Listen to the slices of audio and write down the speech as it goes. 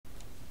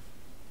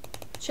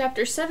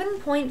Chapter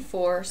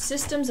 7.4,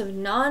 Systems of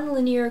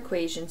Nonlinear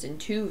Equations in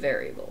Two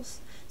Variables.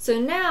 So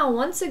now,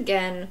 once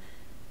again,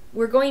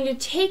 we're going to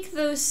take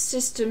those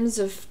systems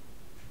of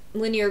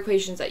linear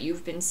equations that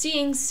you've been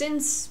seeing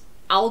since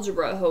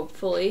algebra,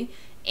 hopefully,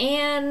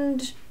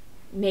 and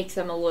make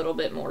them a little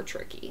bit more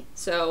tricky.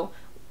 So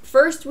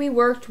first we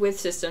worked with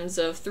systems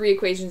of three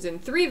equations in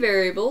three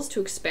variables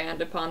to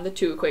expand upon the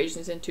two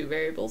equations in two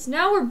variables.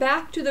 Now we're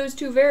back to those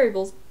two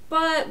variables,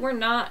 but we're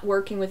not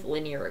working with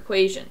linear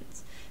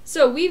equations.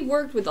 So we've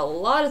worked with a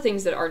lot of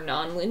things that are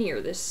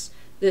nonlinear this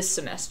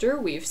semester.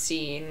 We've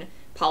seen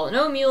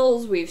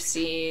polynomials, we've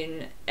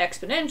seen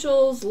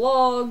exponentials,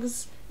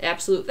 logs,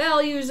 absolute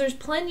values. There's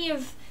plenty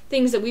of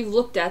things that we've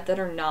looked at that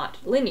are not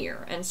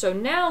linear. And so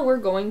now we're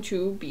going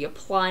to be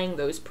applying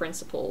those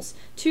principles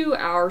to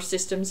our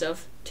systems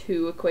of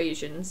two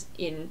equations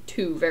in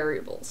two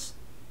variables.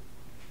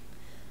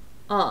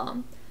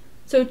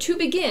 So to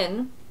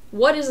begin,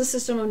 what is a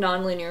system of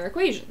nonlinear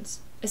equations?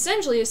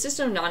 Essentially, a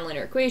system of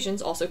nonlinear equations,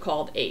 also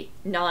called a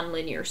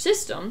nonlinear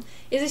system,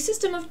 is a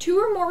system of two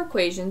or more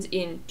equations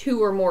in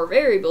two or more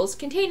variables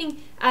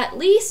containing at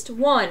least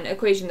one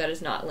equation that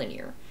is not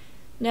linear.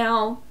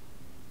 Now,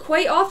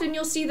 quite often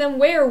you'll see them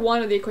where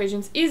one of the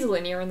equations is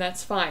linear, and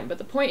that's fine, but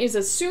the point is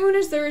as soon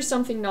as there is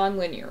something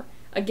nonlinear,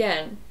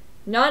 again,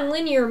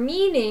 nonlinear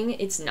meaning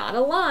it's not a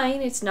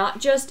line, it's not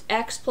just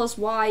x plus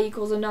y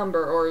equals a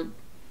number, or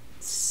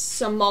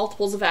some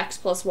multiples of x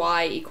plus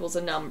y equals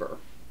a number.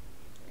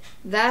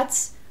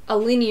 That's a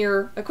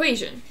linear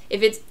equation.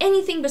 If it's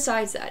anything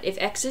besides that,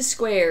 if x is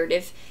squared,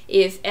 if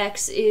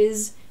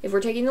we're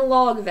taking the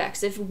log of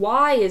x, if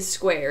y is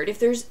squared, if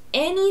there's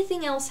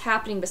anything else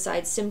happening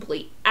besides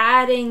simply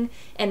adding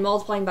and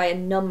multiplying by a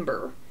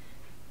number,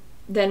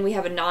 then we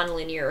have a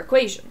nonlinear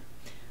equation.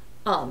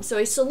 So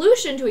a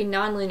solution to a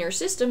nonlinear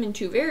system in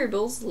two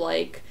variables,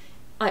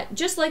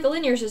 just like a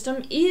linear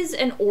system, is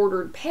an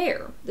ordered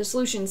pair. The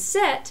solution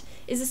set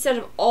is a set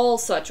of all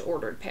such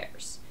ordered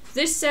pairs.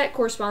 This set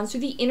corresponds to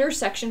the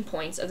intersection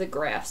points of the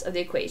graphs of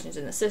the equations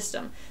in the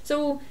system.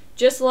 So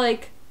just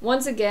like,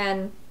 once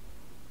again,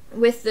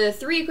 with the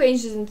three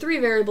equations in three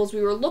variables,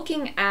 we were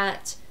looking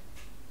at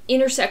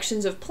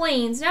intersections of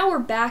planes. Now we're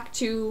back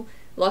to,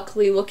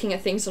 luckily, looking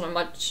at things on a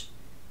much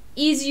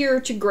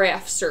easier to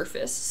graph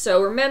surface. So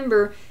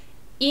remember,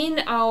 in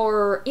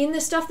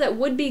the stuff that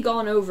would be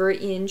gone over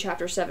in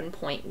chapter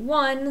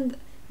 7.1,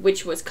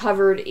 which was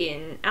covered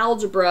in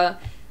algebra,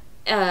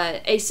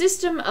 a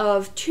system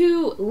of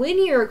two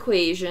linear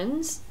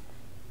equations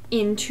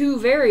in two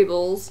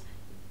variables,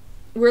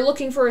 we're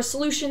looking for a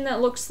solution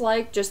that looks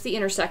like just the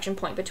intersection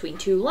point between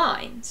two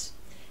lines.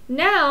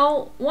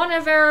 Now,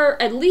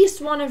 at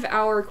least one of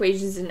our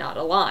equations is not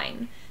a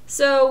line.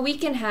 So we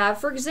can have,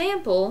 for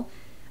example,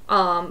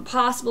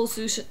 possible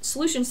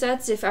solution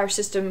sets if our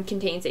system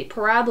contains a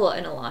parabola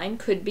and a line.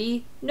 Could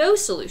be no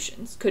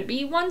solutions, could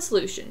be one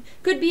solution,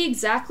 could be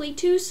exactly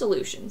two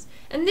solutions.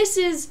 And this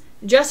is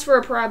just for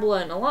a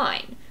parabola and a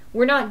line.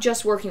 We're not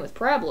just working with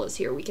parabolas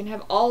here. We can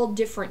have all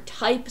different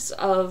types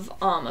of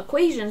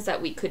equations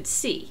that we could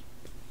see.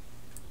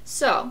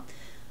 So,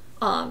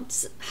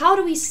 how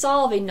do we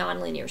solve a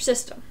nonlinear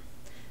system?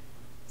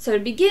 So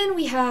to begin,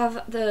 we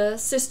have the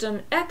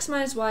system x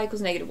minus y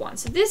equals -1.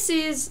 So this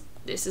is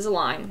a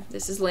line,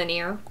 this is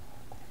linear,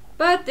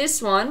 but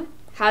this one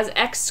has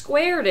x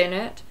squared in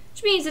it,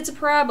 which means it's a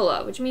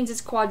parabola, which means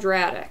it's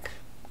quadratic.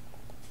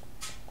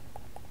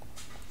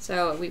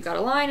 So we've got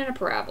a line and a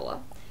parabola.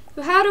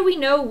 So how do we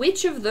know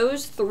which of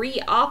those three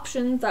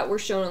options that were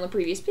shown on the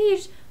previous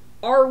page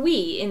are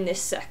we in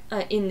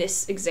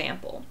this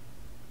example?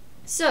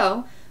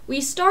 So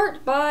we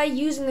start by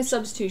using the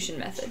substitution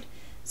method.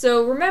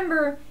 So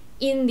remember,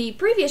 in the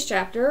previous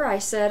chapter, I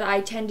said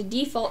I tend to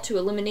default to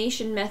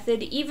elimination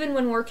method even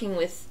when working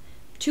with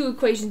two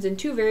equations in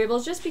two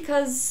variables, just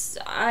because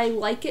I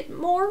like it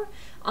more,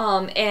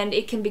 and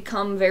it can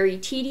become very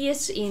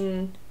tedious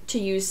to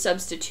use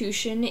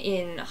substitution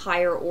in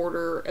higher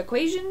order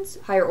equations.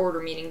 Higher order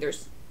meaning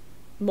there's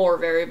more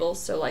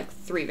variables, so like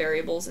 3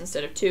 variables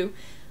instead of 2.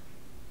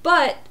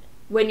 But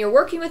when you're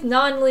working with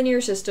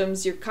nonlinear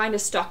systems, you're kind of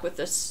stuck with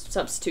the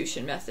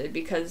substitution method,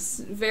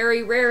 because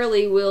very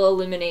rarely will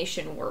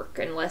elimination work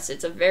unless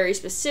it's a very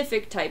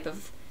specific type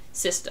of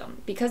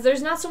system, because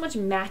there's not so much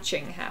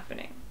matching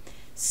happening.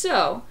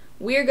 So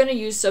we're going to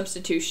use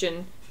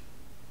substitution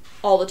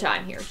all the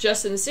time here,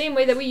 just in the same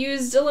way that we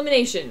used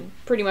elimination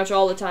pretty much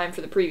all the time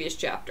for the previous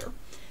chapter.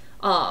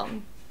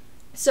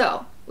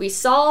 So we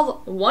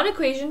solve one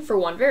equation for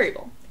one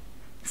variable.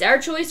 It's our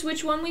choice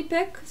which one we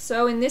pick.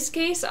 So in this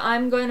case,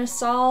 I'm going to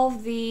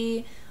solve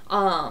the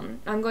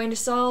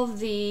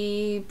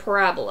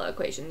parabola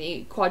equation,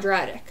 the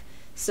quadratic.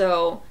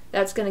 So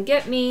that's going to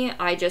get me,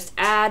 I just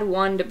add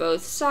 1 to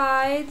both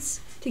sides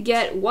to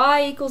get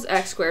y equals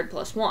x squared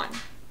plus 1.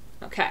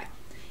 Okay.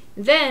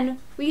 Then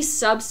we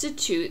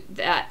substitute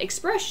that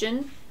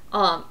expression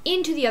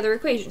into the other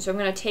equation. So I'm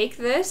going to take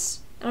this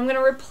and I'm going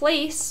to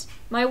replace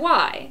my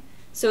y.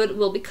 So it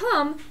will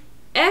become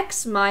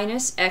x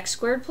minus x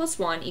squared plus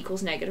 1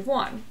 equals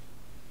 -1.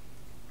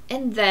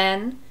 And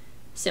then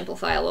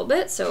simplify a little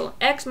bit. So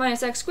x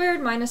minus x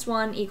squared minus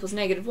 1 equals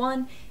negative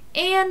 1,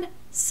 and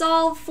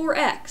solve for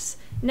x.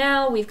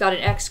 Now we've got an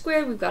x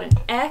squared, we've got an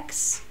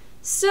x.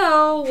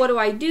 So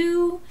what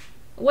do?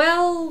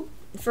 Well,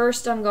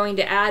 first I'm going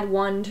to add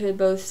 1 to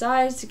both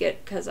sides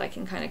because I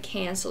can kind of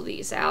cancel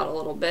these out a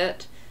little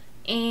bit.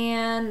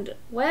 And,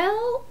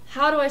 well,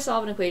 how do I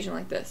solve an equation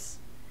like this?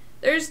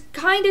 There's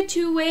kind of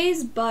two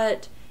ways,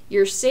 but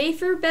your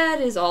safer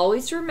bet is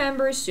always to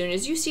remember as soon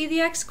as you see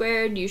the x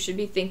squared, you should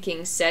be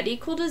thinking set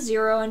equal to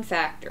 0 and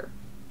factor.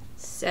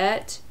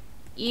 Set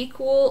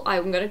equal,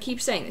 I'm going to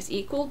keep saying this,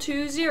 equal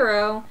to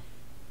 0.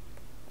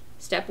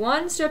 Step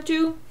 1, step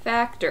 2,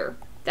 factor.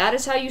 That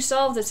is how you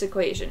solve this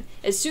equation.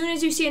 As soon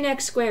as you see an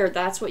x squared,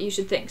 that's what you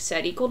should think.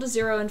 Set equal to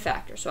 0 and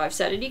factor. So I've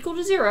set it equal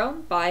to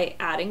 0 by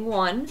adding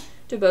 1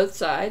 to both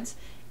sides,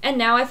 and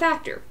now I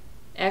factor.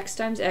 X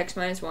times x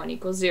minus 1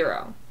 equals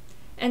 0.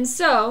 And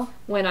so,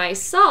 when I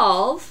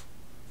solve,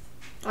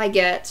 I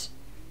get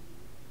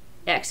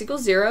x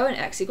equals 0 and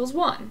x equals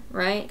 1,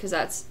 right? Because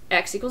that's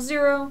x equals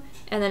 0,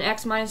 and then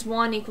x minus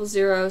 1 equals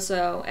 0,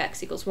 so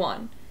x equals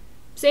 1.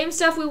 Same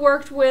stuff we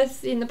worked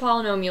with in the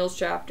polynomials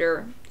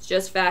chapter. It's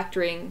just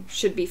factoring,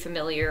 should be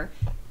familiar.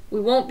 We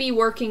won't be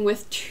working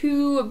with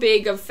too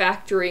big of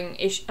factoring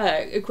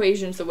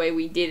equations the way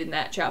we did in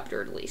that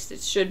chapter, at least.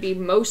 It should be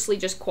mostly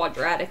just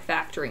quadratic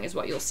factoring is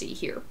what you'll see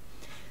here.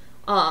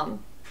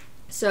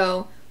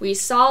 So we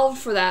solved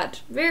for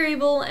that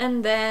variable,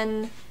 and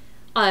then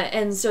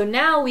and so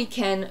now we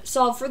can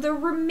solve for the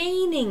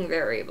remaining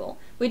variable,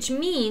 which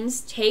means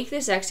take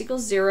this x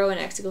equals 0 and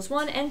x equals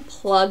 1 and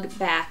plug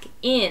back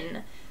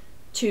in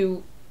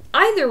to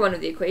either one of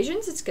the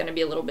equations. It's going to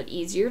be a little bit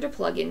easier to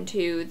plug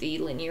into the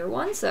linear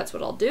one, so that's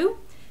what I'll do.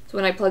 So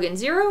when I plug in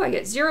 0, I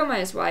get 0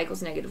 minus y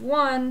equals negative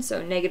 1,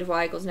 so negative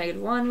y equals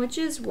negative 1, which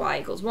is y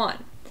equals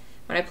 1.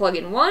 When I plug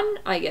in 1,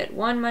 I get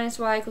 1 minus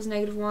y equals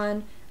negative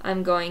 1.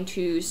 I'm going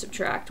to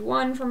subtract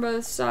 1 from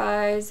both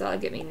sides. That'll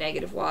get me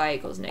negative y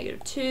equals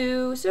negative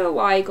 2, so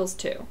y equals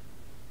 2.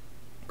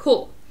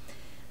 Cool.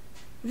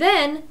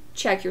 Then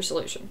check your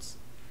solutions.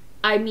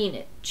 I mean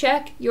it.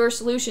 Check your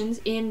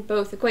solutions in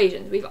both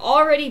equations. We've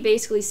already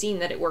basically seen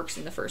that it works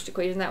in the first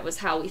equation. That was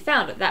how we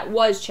found it. That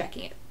was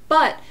checking it.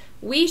 But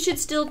we should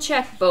still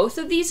check both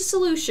of these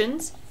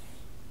solutions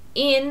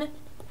in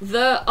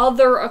the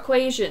other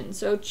equation.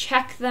 So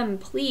check them,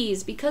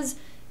 please, because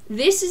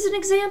this is an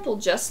example,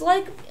 just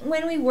like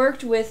when we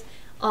worked with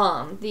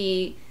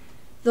the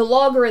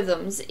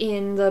logarithms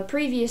in the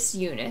previous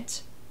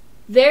unit.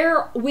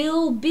 There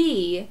will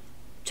be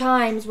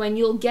times when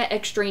you'll get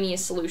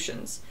extraneous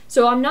solutions.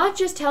 So I'm not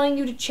just telling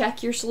you to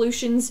check your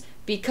solutions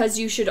because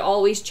you should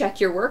always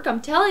check your work.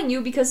 I'm telling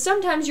you because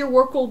sometimes your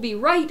work will be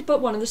right, but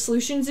one of the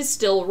solutions is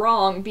still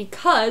wrong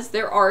because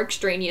there are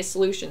extraneous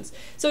solutions.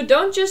 So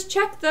don't just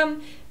check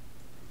them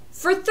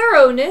for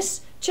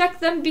thoroughness.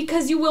 Check them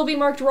because you will be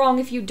marked wrong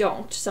if you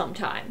don't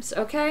sometimes,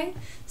 okay?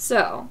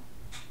 So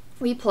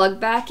we plug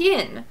back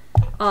in.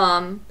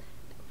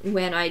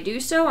 When I do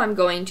so, I'm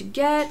going to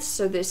get,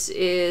 so this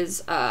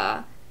is,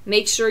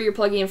 make sure you're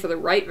plugging in for the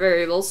right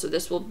variables, so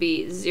this will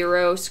be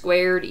 0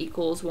 squared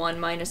equals 1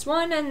 minus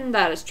 1, and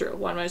that is true.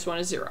 1 minus 1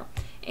 is 0.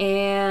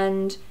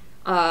 And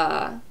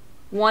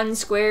 1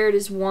 squared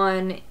is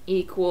 1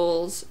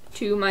 equals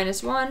 2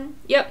 minus 1.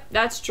 Yep,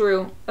 that's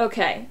true.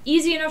 Okay,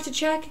 easy enough to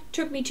check.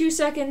 Took me 2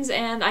 seconds,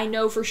 and I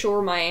know for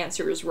sure my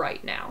answer is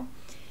right now.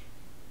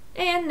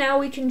 And now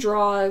we can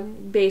draw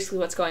basically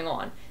what's going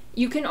on.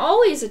 You can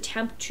always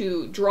attempt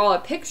to draw a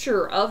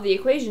picture of the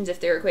equations if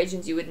they're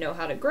equations you would know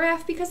how to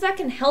graph, because that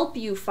can help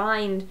you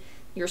find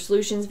your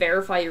solutions,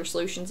 verify your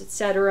solutions,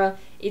 etc.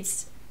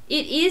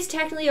 It is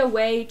technically a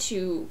way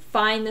to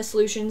find the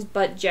solutions,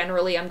 but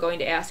generally I'm going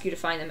to ask you to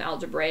find them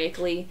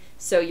algebraically,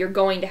 so you're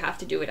going to have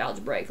to do it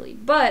algebraically.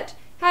 But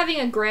having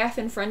a graph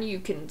in front of you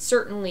can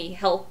certainly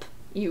help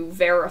you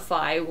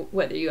verify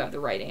whether you have the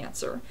right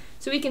answer.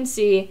 So we can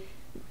see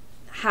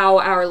how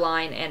our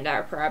line and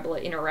our parabola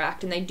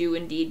interact, and they do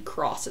indeed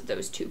cross at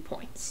those 2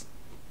 points.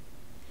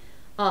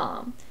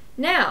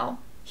 Now,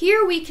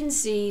 here we can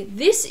see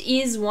this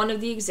is one of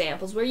the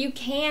examples where you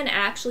can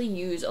actually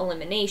use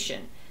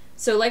elimination.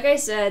 So like I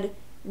said,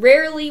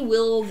 rarely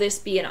will this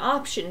be an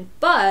option,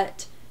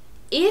 but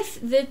if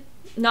the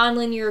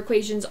nonlinear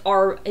equations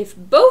are, if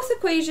both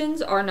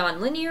equations are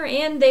nonlinear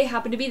and they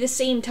happen to be the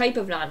same type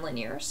of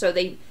nonlinear,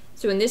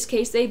 so in this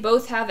case, they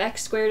both have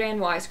x squared and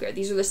y squared.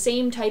 These are the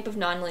same type of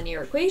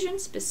nonlinear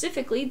equations.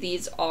 Specifically,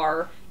 these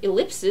are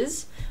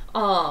ellipses.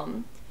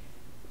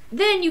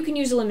 Then you can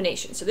use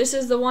elimination. So this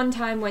is the one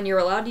time when you're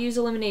allowed to use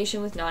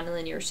elimination with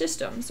nonlinear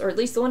systems, or at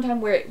least the one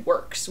time where it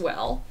works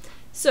well.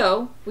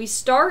 So we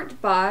start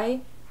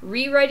by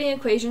rewriting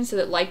equations so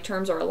that like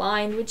terms are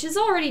aligned, which is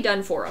already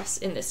done for us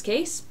in this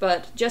case,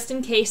 but just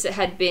in case it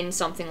had been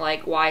something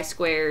like y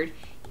squared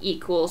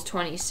equals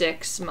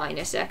 26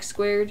 minus x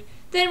squared,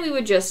 then we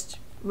would just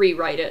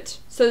rewrite it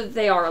so that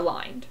they are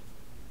aligned.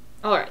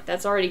 Alright,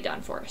 that's already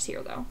done for us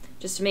here though.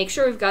 Just to make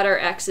sure we've got our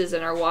x's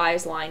and our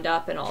y's lined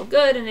up and all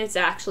good, and it's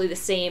actually the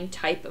same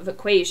type of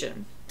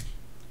equation.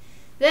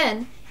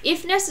 Then,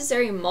 If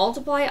necessary,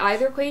 multiply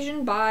either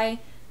equation by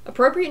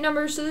appropriate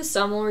numbers so the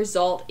sum will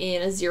result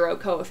in a zero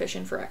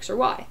coefficient for x or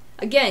y.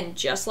 Again,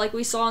 just like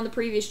we saw in the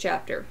previous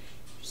chapter.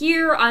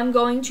 Here I'm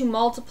going to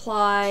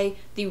multiply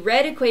the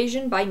red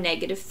equation by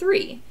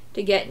 -3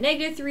 to get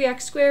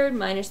 -3x squared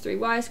minus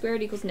 3y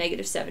squared equals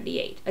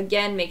 -78.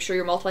 Again, make sure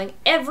you're multiplying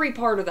every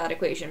part of that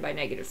equation by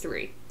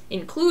 -3,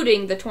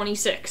 including the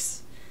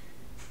 26.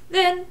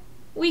 Then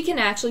we can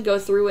actually go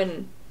through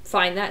and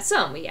find that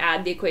sum. We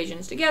add the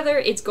equations together.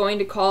 It's going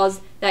to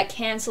cause that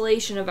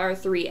cancellation of our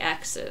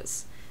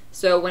 3x's.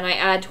 So when I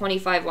add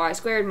 25y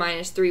squared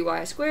minus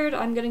 3y squared,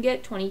 I'm going to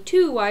get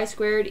 22y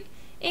squared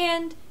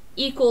and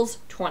equals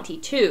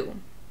 22.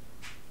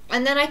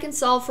 And then I can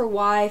solve for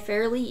y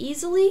fairly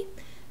easily.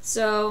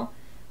 So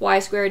y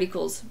squared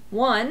equals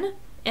 1,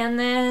 and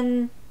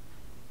then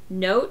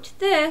note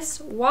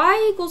this,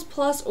 y equals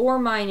plus or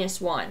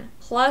minus 1.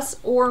 Plus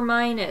or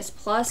minus,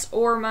 plus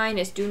or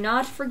minus. Do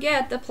not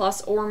forget the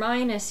plus or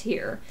minus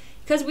here,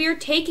 because we are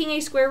taking a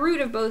square root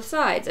of both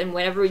sides, and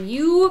whenever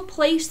you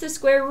place the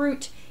square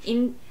root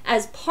in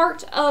as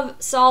part of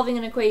solving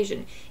an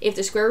equation, if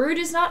the square root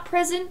is not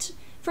present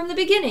from the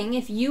beginning,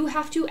 if you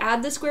have to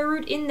add the square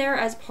root in there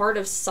as part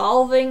of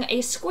solving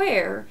a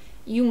square,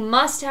 you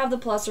must have the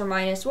plus or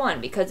minus 1,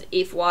 because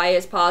if y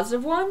is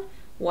positive 1,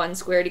 1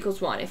 squared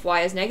equals 1. If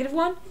y is negative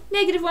 1,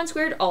 negative 1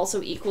 squared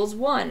also equals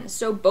 1.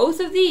 So both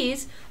of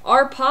these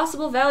are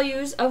possible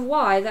values of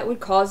y that would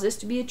cause this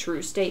to be a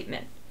true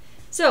statement.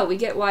 So we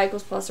get y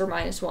equals plus or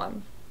minus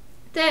 1.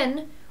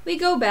 Then we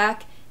go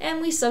back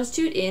and we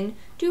substitute in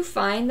to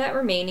find that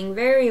remaining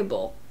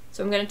variable.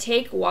 So I'm going to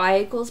take y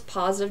equals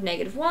positive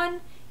negative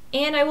 1,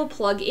 and I will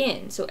plug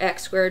in. So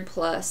x squared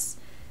plus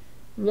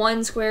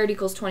 1 squared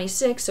equals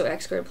 26, so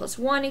x squared plus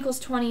 1 equals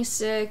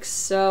 26,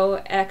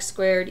 so x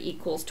squared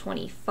equals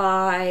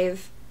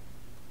 25,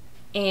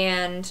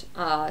 and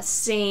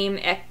same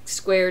x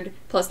squared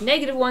plus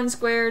negative 1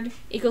 squared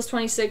equals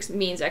 26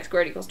 means x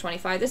squared equals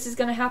 25. This is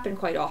going to happen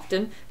quite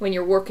often when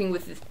you're working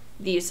with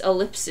these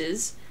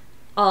ellipses.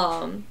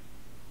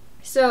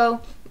 So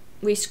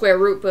we square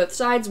root both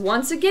sides.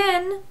 Once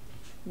again,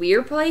 we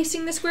are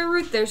placing the square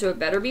root there, so it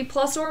better be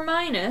plus or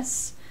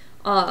minus.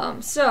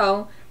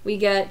 So we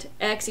get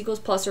x equals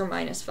plus or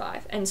minus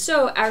 5. And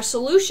so our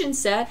solution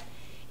set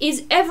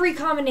is every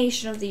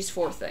combination of these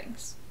four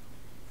things.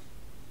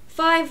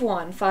 5,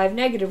 1, 5,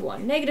 negative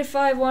 1, negative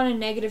 5, 1, and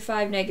negative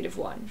 5, negative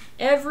 1.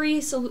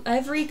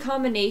 Every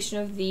combination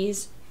of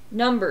these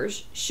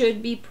numbers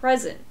should be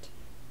present.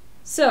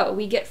 So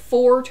we get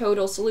 4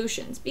 total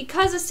solutions,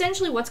 because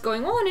essentially what's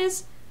going on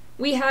is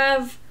we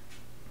have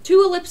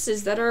two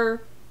ellipses that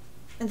are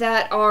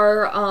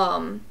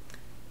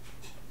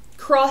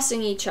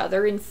crossing each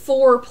other in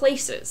 4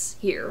 places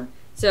here.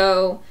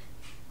 So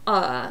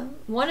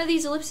one of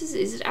these ellipses,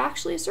 is it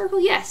actually a circle?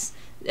 Yes.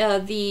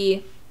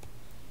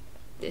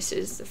 This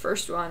is the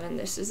first one and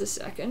this is the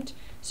second.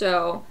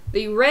 So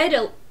the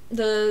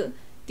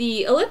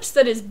ellipse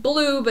that is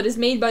blue but is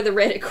made by the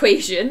red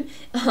equation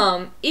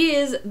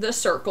is the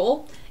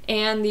circle,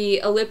 and the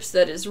ellipse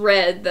that is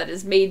red that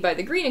is made by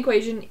the green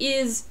equation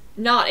is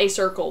not a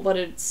circle, but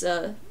it's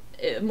a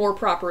more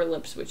proper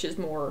ellipse, which is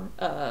more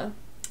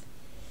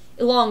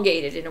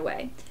elongated in a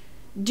way.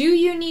 Do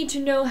you need to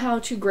know how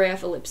to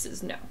graph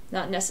ellipses? No,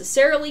 not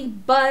necessarily,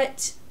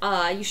 but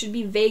you should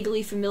be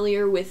vaguely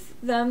familiar with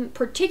them.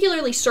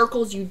 Particularly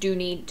circles, you do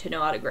need to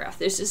know how to graph.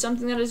 This is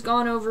something that has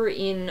gone over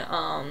in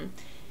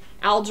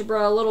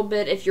algebra a little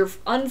bit. If you're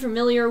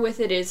unfamiliar with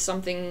it, it's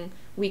something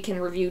we can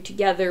review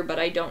together, but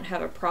I don't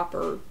have a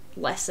proper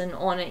lesson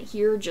on it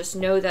here. Just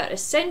know that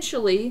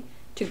essentially,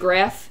 to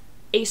graph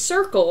a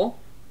circle,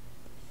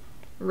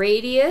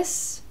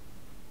 radius,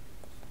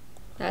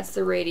 that's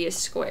the radius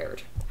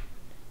squared.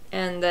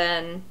 And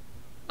then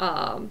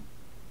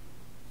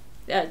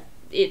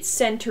it's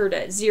centered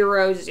at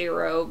 0,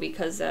 0,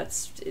 because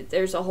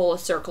there's a whole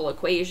circle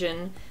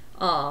equation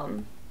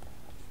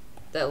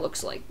that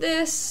looks like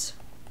this.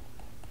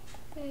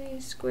 A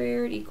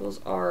squared equals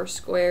r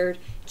squared.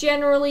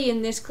 Generally,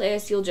 in this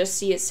class, you'll just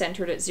see it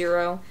centered at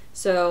 0.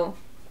 So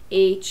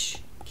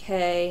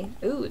hk,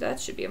 ooh, that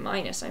should be a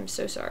minus. I'm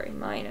so sorry,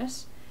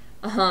 minus.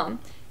 So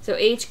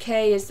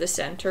hk is the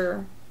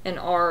center, and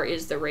r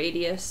is the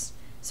radius.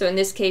 So in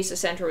this case, the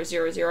center was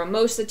 0, 0.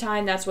 Most of the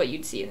time, that's what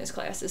you'd see in this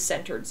class, is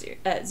centered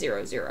at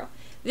 0, 0.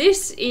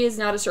 This is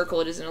not a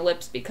circle, it is an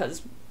ellipse,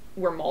 because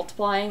we're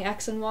multiplying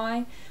x and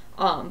y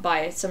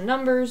by some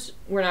numbers.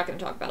 We're not going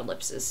to talk about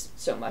ellipses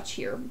so much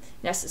here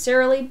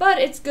necessarily, but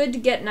it's good to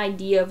get an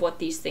idea of what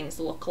these things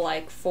look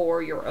like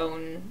for your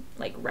own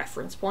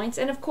reference points.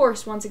 And of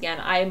course, once again,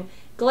 I'm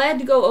glad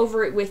to go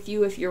over it with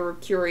you if you're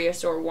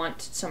curious or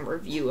want some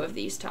review of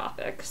these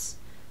topics.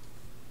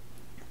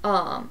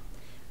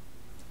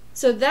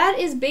 So that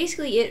is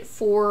basically it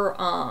for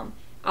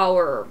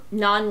our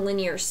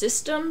nonlinear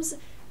systems.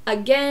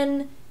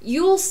 Again,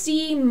 you'll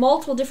see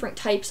multiple different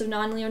types of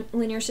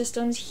nonlinear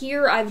systems.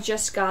 Here I've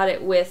just got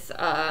it with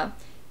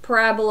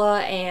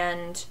parabola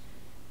and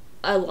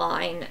a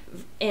line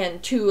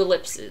and 2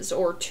 ellipses,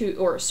 or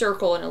a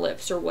circle and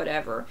ellipse, or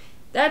whatever.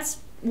 That's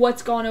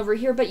what's gone over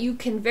here, but you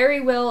can very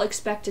well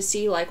expect to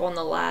see, like on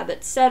the lab,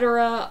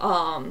 etc.,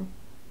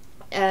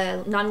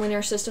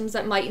 nonlinear systems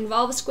that might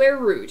involve a square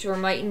root or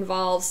might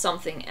involve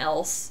something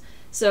else.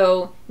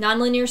 So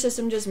nonlinear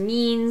system just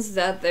means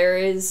that there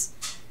is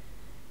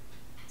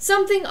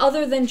something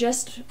other than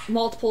just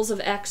multiples of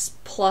x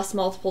plus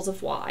multiples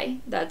of y.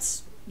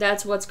 That's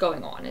what's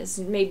going on, is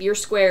maybe you're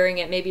squaring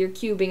it, maybe you're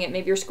cubing it,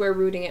 maybe you're square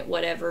rooting it,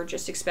 whatever.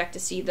 Just expect to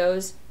see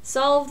those.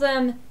 Solve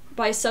them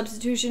by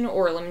substitution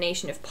or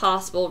elimination if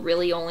possible,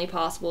 really only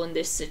possible in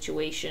this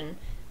situation.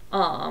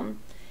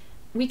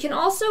 We can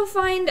also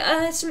find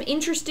some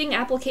interesting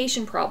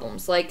application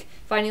problems, like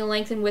finding the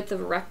length and width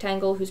of a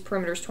rectangle whose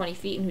perimeter is 20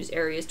 feet and whose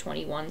area is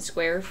 21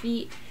 square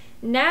feet.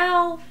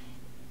 Now,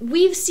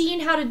 we've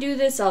seen how to do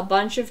this a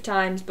bunch of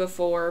times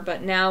before,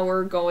 but now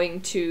we're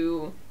going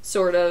to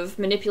sort of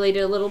manipulate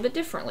it a little bit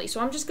differently. So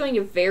I'm just going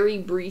to very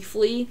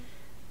briefly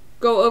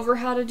go over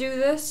how to do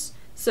this.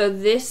 So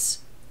this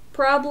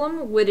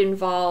problem would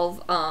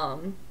involve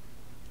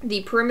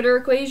the perimeter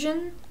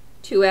equation,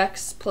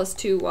 2x plus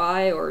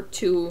 2y, or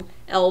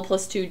 2l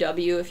plus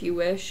 2w if you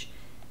wish,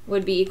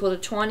 would be equal to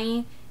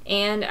 20,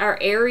 and our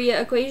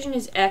area equation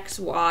is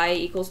xy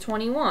equals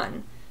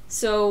 21.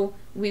 So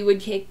we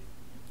would take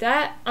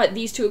that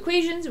these two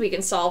equations, we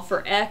can solve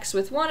for x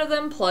with one of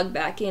them, plug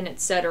back in,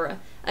 etc.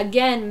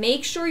 Again,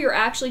 make sure you're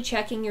actually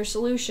checking your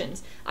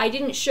solutions. I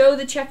didn't show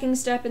the checking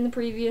step in the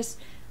previous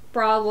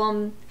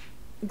problem.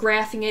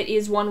 Graphing it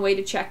is one way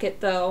to check it,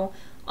 though.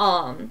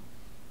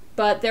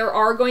 But there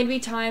are going to be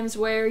times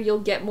where you'll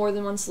get more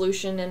than one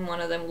solution and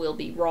one of them will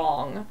be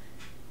wrong.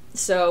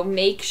 So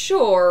make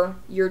sure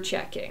you're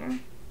checking.